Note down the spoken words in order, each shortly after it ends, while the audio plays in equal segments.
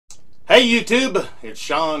Hey YouTube, it's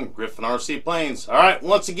Sean, Griffin RC Planes. Alright,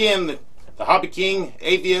 once again, the Hobby King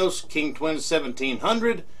Avios King Twin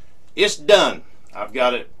 1700. It's done. I've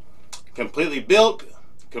got it completely built,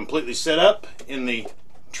 completely set up in the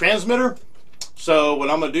transmitter. So what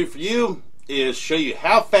I'm going to do for you is show you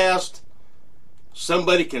how fast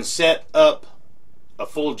somebody can set up a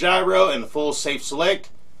full gyro and a full safe select.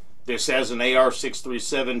 This has an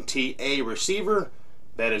AR637TA receiver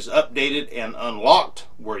that is updated and unlocked,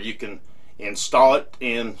 where you can install it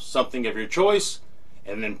in something of your choice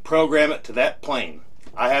and then program it to that plane.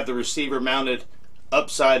 I have the receiver mounted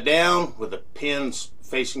upside down with the pins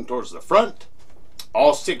facing towards the front.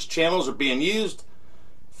 All 6 channels are being used: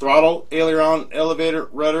 throttle, aileron, elevator,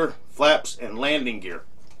 rudder, flaps, and landing gear.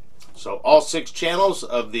 So all 6 channels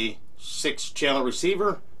of the 6-channel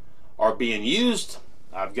receiver are being used.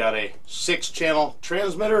 I've got a 6-channel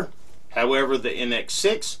transmitter. However, the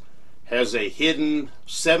NX6 has a hidden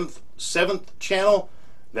 7th channel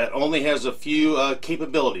that only has a few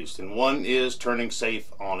capabilities, and one is turning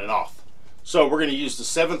safe on and off. So we're going to use the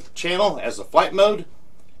 7th channel as a flight mode,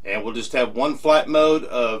 and we'll just have one flight mode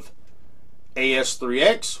of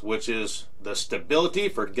AS3X, which is the stability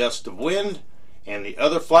for gust of wind, and the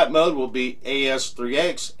other flight mode will be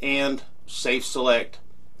AS3X and safe select,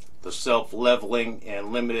 the self-leveling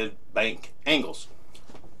and limited bank angles.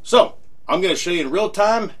 So I'm going to show you in real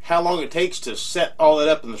time how long it takes to set all that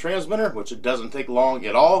up in the transmitter, which it doesn't take long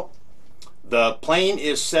at all. The plane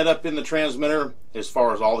is set up in the transmitter as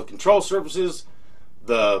far as all the control surfaces,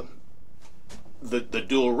 the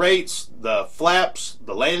dual rates, the flaps,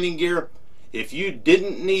 the landing gear. If you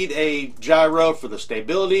didn't need a gyro for the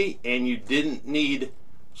stability and you didn't need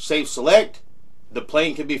safe select, the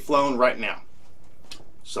plane can be flown right now.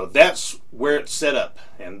 So that's where it's set up,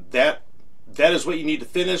 and that is what you need to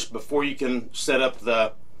finish before you can set up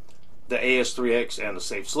the AS3X and the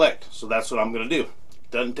safe select. So that's what I'm going to do.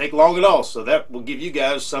 Doesn't take long at all, so that will give you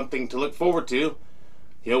guys something to look forward to,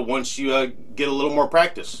 you know, once you get a little more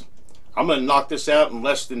practice. I'm going to knock this out in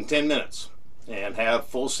less than 10 minutes and have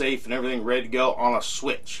full safe and everything ready to go on a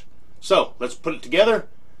switch. So let's put it together.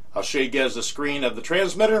 I'll show you guys the screen of the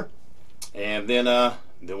transmitter, and then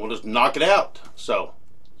we'll just knock it out. So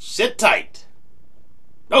sit tight.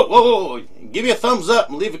 Oh, whoa, give me a thumbs up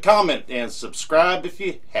and leave a comment and subscribe if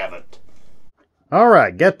you haven't.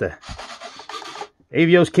 Alright, got the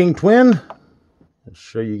Avios King Twin. I'll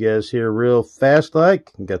show you guys here real fast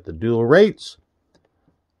like. Got the dual rates.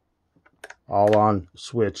 All on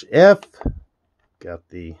switch F. Got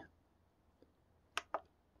the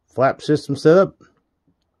flap system set up.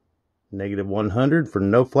 -100 for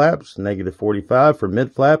no flaps, -45 for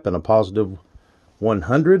mid flap, and a positive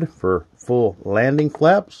 100 for full landing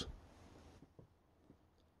flaps.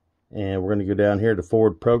 And we're going to go down here to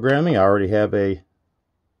forward programming. I already have a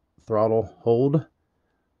throttle hold.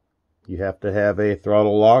 You have to have a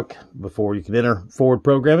throttle lock before you can enter forward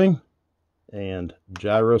programming. And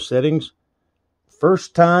gyro settings.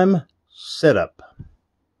 First time setup.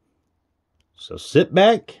 So sit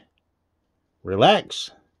back,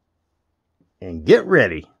 relax, and get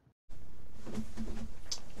ready.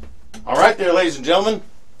 Alright there, ladies and gentlemen,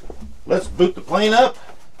 let's boot the plane up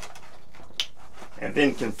and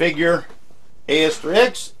then configure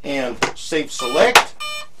AS3X and safe select.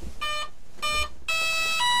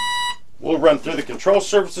 We'll run through the control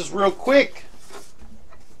surfaces real quick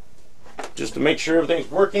just to make sure everything's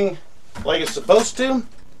working like it's supposed to.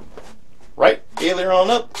 Right aileron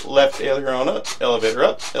up, left aileron up,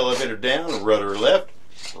 elevator down, rudder left,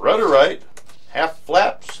 rudder right, half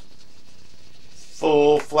flaps,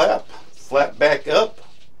 full flap, flap back up,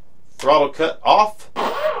 throttle cut off,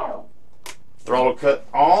 throttle cut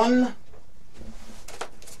on.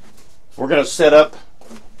 We're going to set up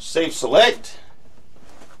safe select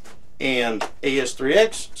and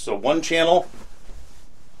AS3X. So one channel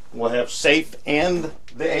will have safe and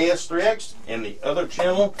the AS3X, and the other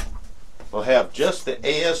channel will have just the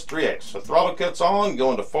AS3X. So throttle cuts on,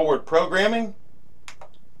 go into forward programming.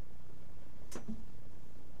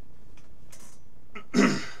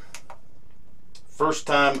 First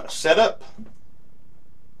time setup.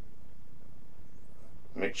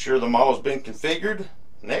 Make sure the model's been configured.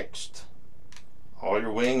 Next. All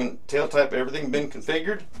your wing and tail type, everything been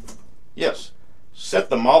configured. Yes.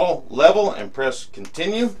 Set the model level and press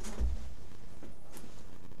continue.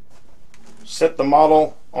 Set the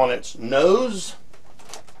model on its nose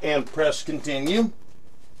and press continue.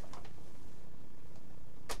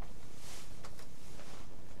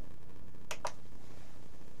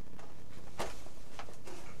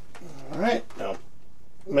 Alright, now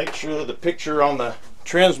make sure the picture on the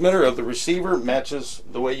transmitter of the receiver matches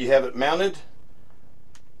the way you have it mounted.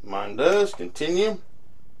 Mine does. Continue.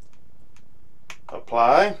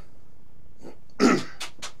 Apply.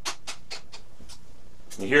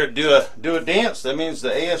 You hear it do a dance. That means the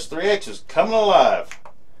AS3X is coming alive.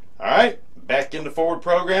 All right, back into forward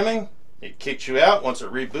programming. It kicks you out once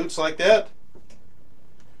it reboots like that.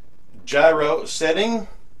 Gyro setting.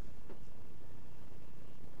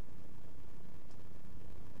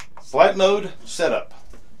 Flight mode setup.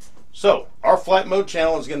 So our flight mode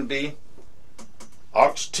channel is going to be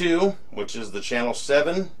AUX2, which is the channel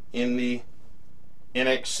 7 in the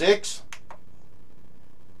NX6.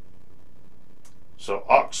 So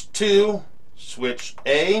AUX2, switch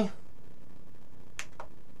A.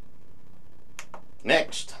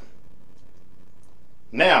 Next.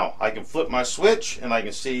 Now I can flip my switch and I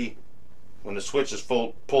can see when the switch is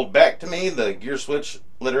pulled back to me, the gear switch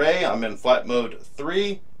letter A, I'm in flight mode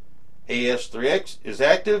 3. AS3X is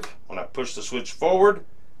active. When I push the switch forward,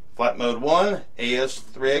 flight mode 1,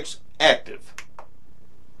 AS3X active.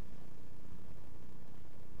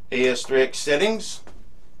 AS3X settings.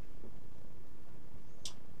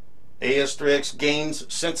 AS3X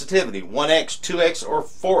gains sensitivity, 1X, 2X, or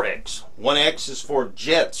 4X. 1X is for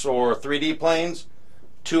jets or 3D planes.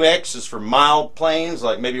 2X is for mild planes,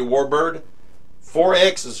 like maybe a Warbird.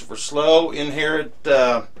 4X is for slow, inherent,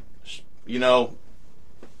 you know,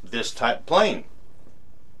 this type plane.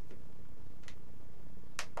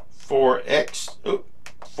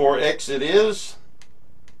 4X it is.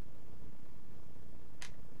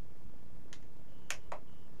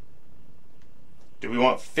 Do we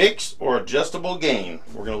want fixed or adjustable gain?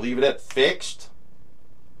 We're going to leave it at fixed.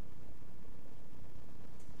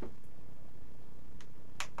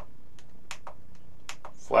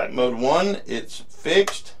 Flight mode 1, it's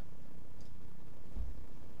fixed.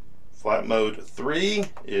 Flight mode 3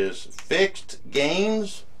 is fixed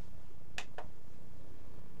gains.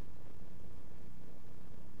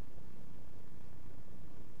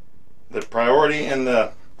 The priority in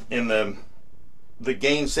the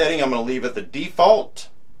gain setting, I'm going to leave at the default.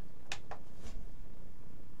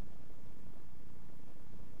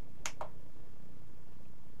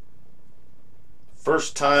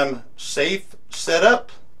 First time safe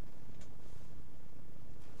setup.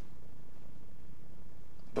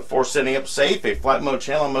 Before setting up safe, a flight mode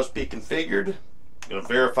channel must be configured. I'm going to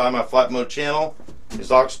verify my flight mode channel. Is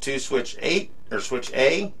AUX2 switch 8 or switch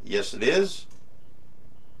A? Yes, it is.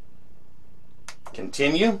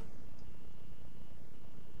 Continue.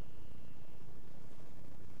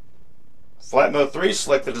 Flight mode 3,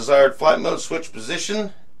 select the desired flight mode, switch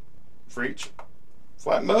position for each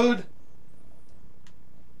flight mode.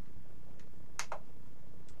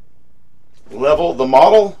 Level the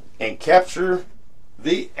model and capture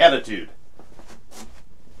the attitude.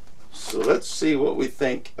 So let's see what we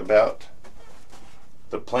think about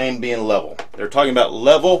the plane being level. They're talking about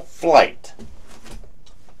level flight.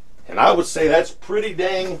 And I would say that's pretty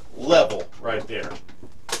dang level right there.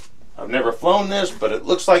 I've never flown this, but it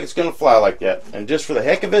looks like it's going to fly like that. And just for the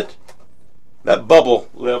heck of it, that bubble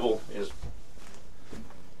level is,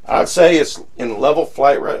 I'd say it's in level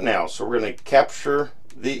flight right now. So we're going to capture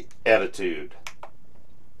the attitude.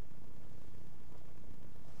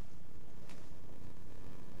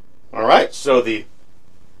 All right, so the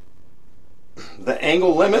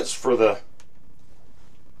angle limits for the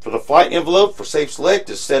flight envelope for safe select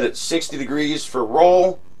is set at 60 degrees for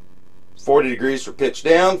roll, 40 degrees for pitch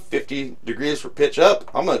down, 50 degrees for pitch up.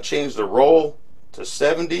 I'm going to change the roll to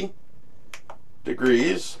 70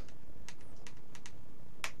 degrees,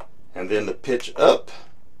 and then the pitch up,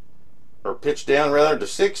 or pitch down rather, to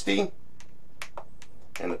 60,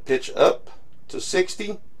 and the pitch up to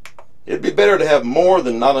 60. It'd be better to have more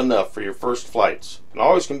than not enough for your first flights. It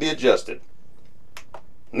always can be adjusted.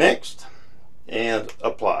 Next, and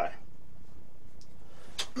apply.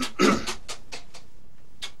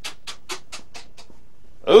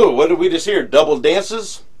 Oh, what did we just hear? Double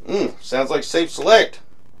dances? Sounds like safe select.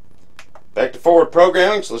 Back to forward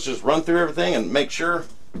programming, so let's just run through everything and make sure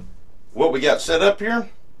what we got set up here.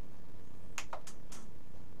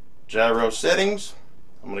 Gyro settings.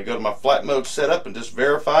 I'm going to go to my flight mode setup and just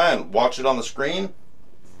verify and watch it on the screen.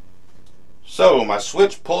 So my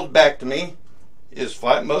switch pulled back to me is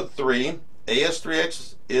flight mode 3.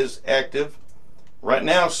 AS3X is active. Right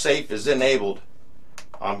now safe is enabled.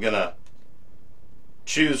 I'm going to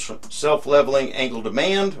choose self-leveling angle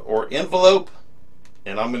demand or envelope,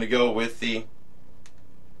 and I'm going to go with the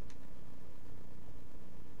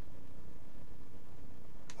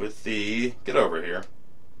get over here.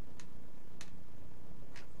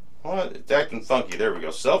 What? It's acting funky. There we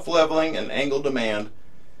go. Self-leveling and angle demand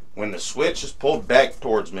when the switch is pulled back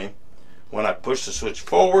towards me. When I push the switch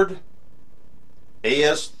forward,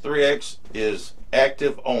 AS3X is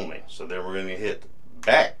active only. So then we're going to hit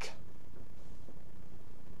back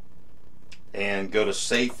and go to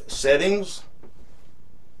safe settings.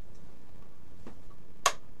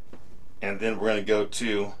 And then we're going to go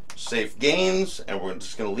to safe gains, and we're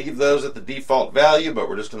just going to leave those at the default value, but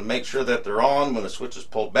we're just going to make sure that they're on when the switch is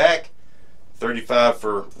pulled back. 35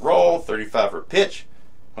 for roll, 35 for pitch.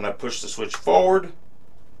 When I push the switch forward,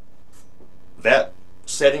 that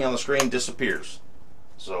setting on the screen disappears.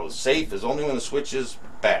 So safe is only when the switch is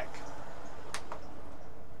back.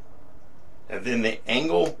 And then the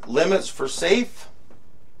angle limits for safe,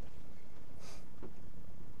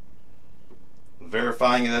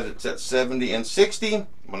 verifying that it's at 70 and 60.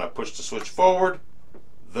 When I push the switch forward,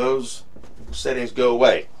 those settings go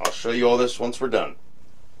away. I'll show you all this once we're done.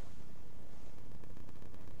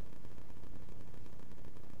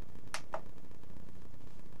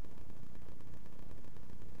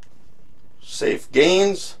 Safe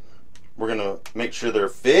gains, we're going to make sure they're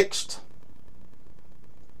fixed.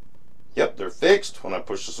 Yep, they're fixed. When I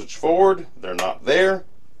push the switch forward, they're not there.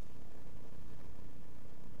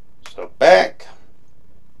 So back,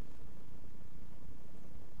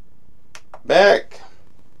 back,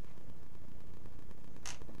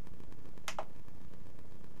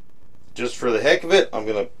 just for the heck of it, I'm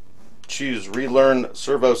going to choose relearn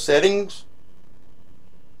servo settings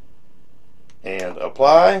and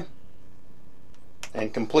apply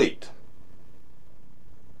and complete.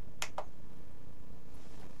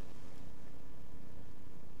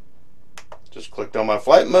 Just clicked on my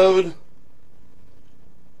flight mode.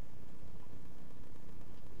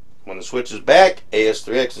 When the switch is back,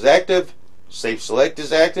 AS3X is active. Safe select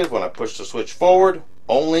is active. When I push the switch forward,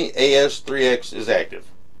 only AS3X is active.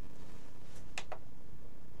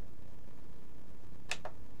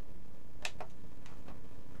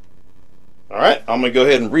 Alright, I'm going to go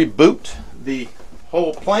ahead and reboot the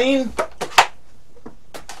whole plane.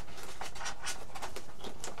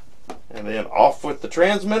 And then off with the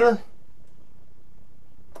transmitter.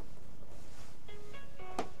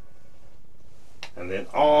 And then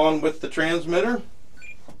on with the transmitter.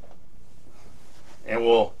 And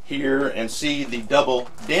we'll hear and see the double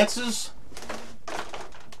dances.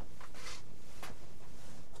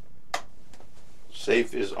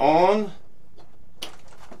 Safe is on.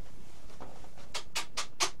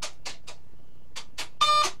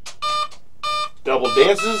 Double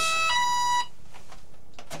dances.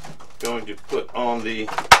 Going to put on the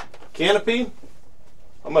canopy.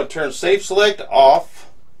 I'm going to turn safe select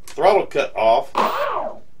off, throttle cut off.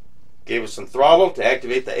 Gave us some throttle to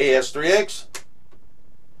activate the AS3X.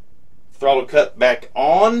 Throttle cut back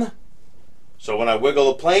on. So when I wiggle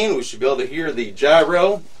the plane, we should be able to hear the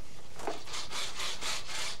gyro.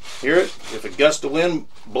 Hear it. If a gust of wind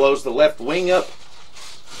blows the left wing up,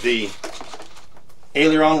 the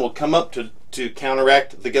aileron will come up to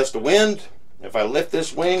counteract the gust of wind. If I lift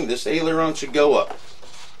this wing, this aileron should go up.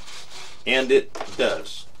 And it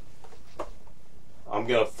does. I'm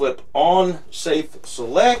going to flip on safe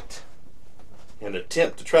select and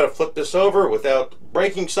attempt to try to flip this over without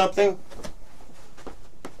breaking something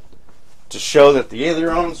to show that the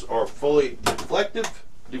ailerons are fully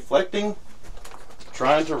deflecting,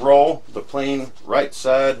 trying to roll the plane right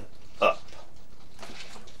side up.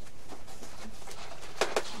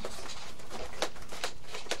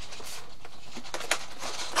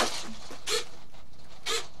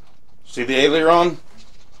 See the aileron?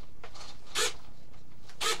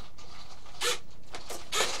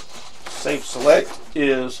 Safe select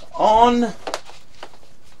is on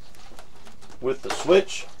with the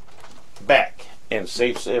switch back, and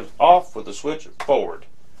safe off with the switch forward.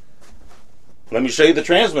 Let me show you the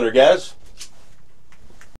transmitter, guys.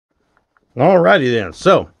 Alrighty then,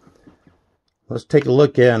 so let's take a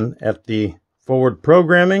look at the forward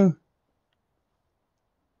programming.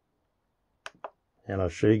 And I'll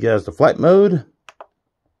show you guys the flight mode.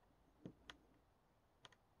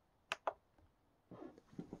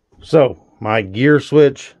 So my gear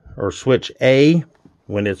switch, or switch A,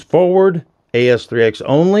 when it's forward, AS3X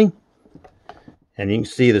only. And you can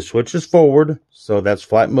see the switch is forward, so that's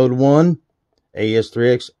flight mode 1,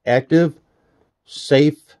 AS3X active,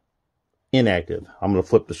 safe, inactive. I'm going to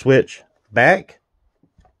flip the switch back.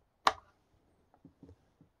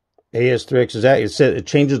 AS3X is active. It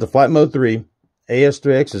changes to flight mode 3.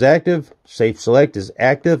 AS3X is active. Safe select is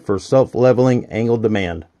active for self-leveling angle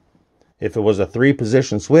demand. If it was a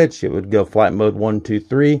 3-position switch, it would go flight mode 1, 2,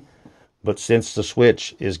 3. But since the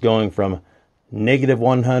switch is going from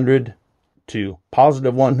 -100 to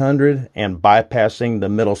 +100 and bypassing the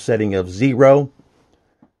middle setting of 0,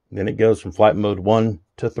 then it goes from flight mode 1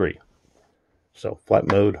 to 3. So flight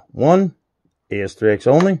mode 1 AS3X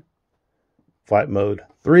only, flight mode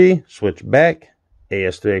 3, switch back,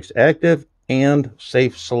 AS3X active, and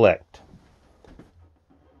safe select.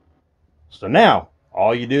 So now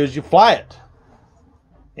all you do is you fly it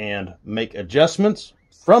and make adjustments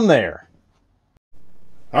from there.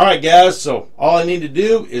 All right, guys, so all I need to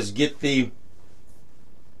do is get the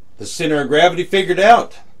center of gravity figured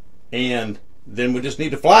out, and then we just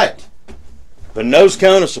need to fly it. The nose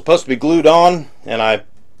cone is supposed to be glued on, and I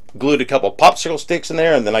glued a couple popsicle sticks in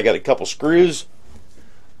there, and then I got a couple screws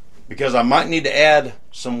because I might need to add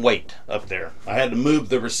some weight up there. I had to move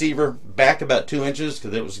the receiver back about 2 inches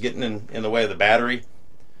because it was getting in the way of the battery.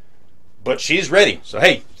 But she's ready. So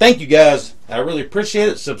hey, thank you guys. I really appreciate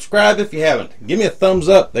it. Subscribe if you haven't. Give me a thumbs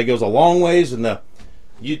up. That goes a long ways in the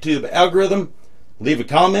YouTube algorithm. Leave a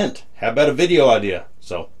comment. How about a video idea?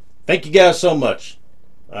 So thank you guys so much.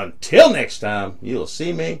 Until next time, you'll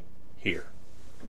see me here.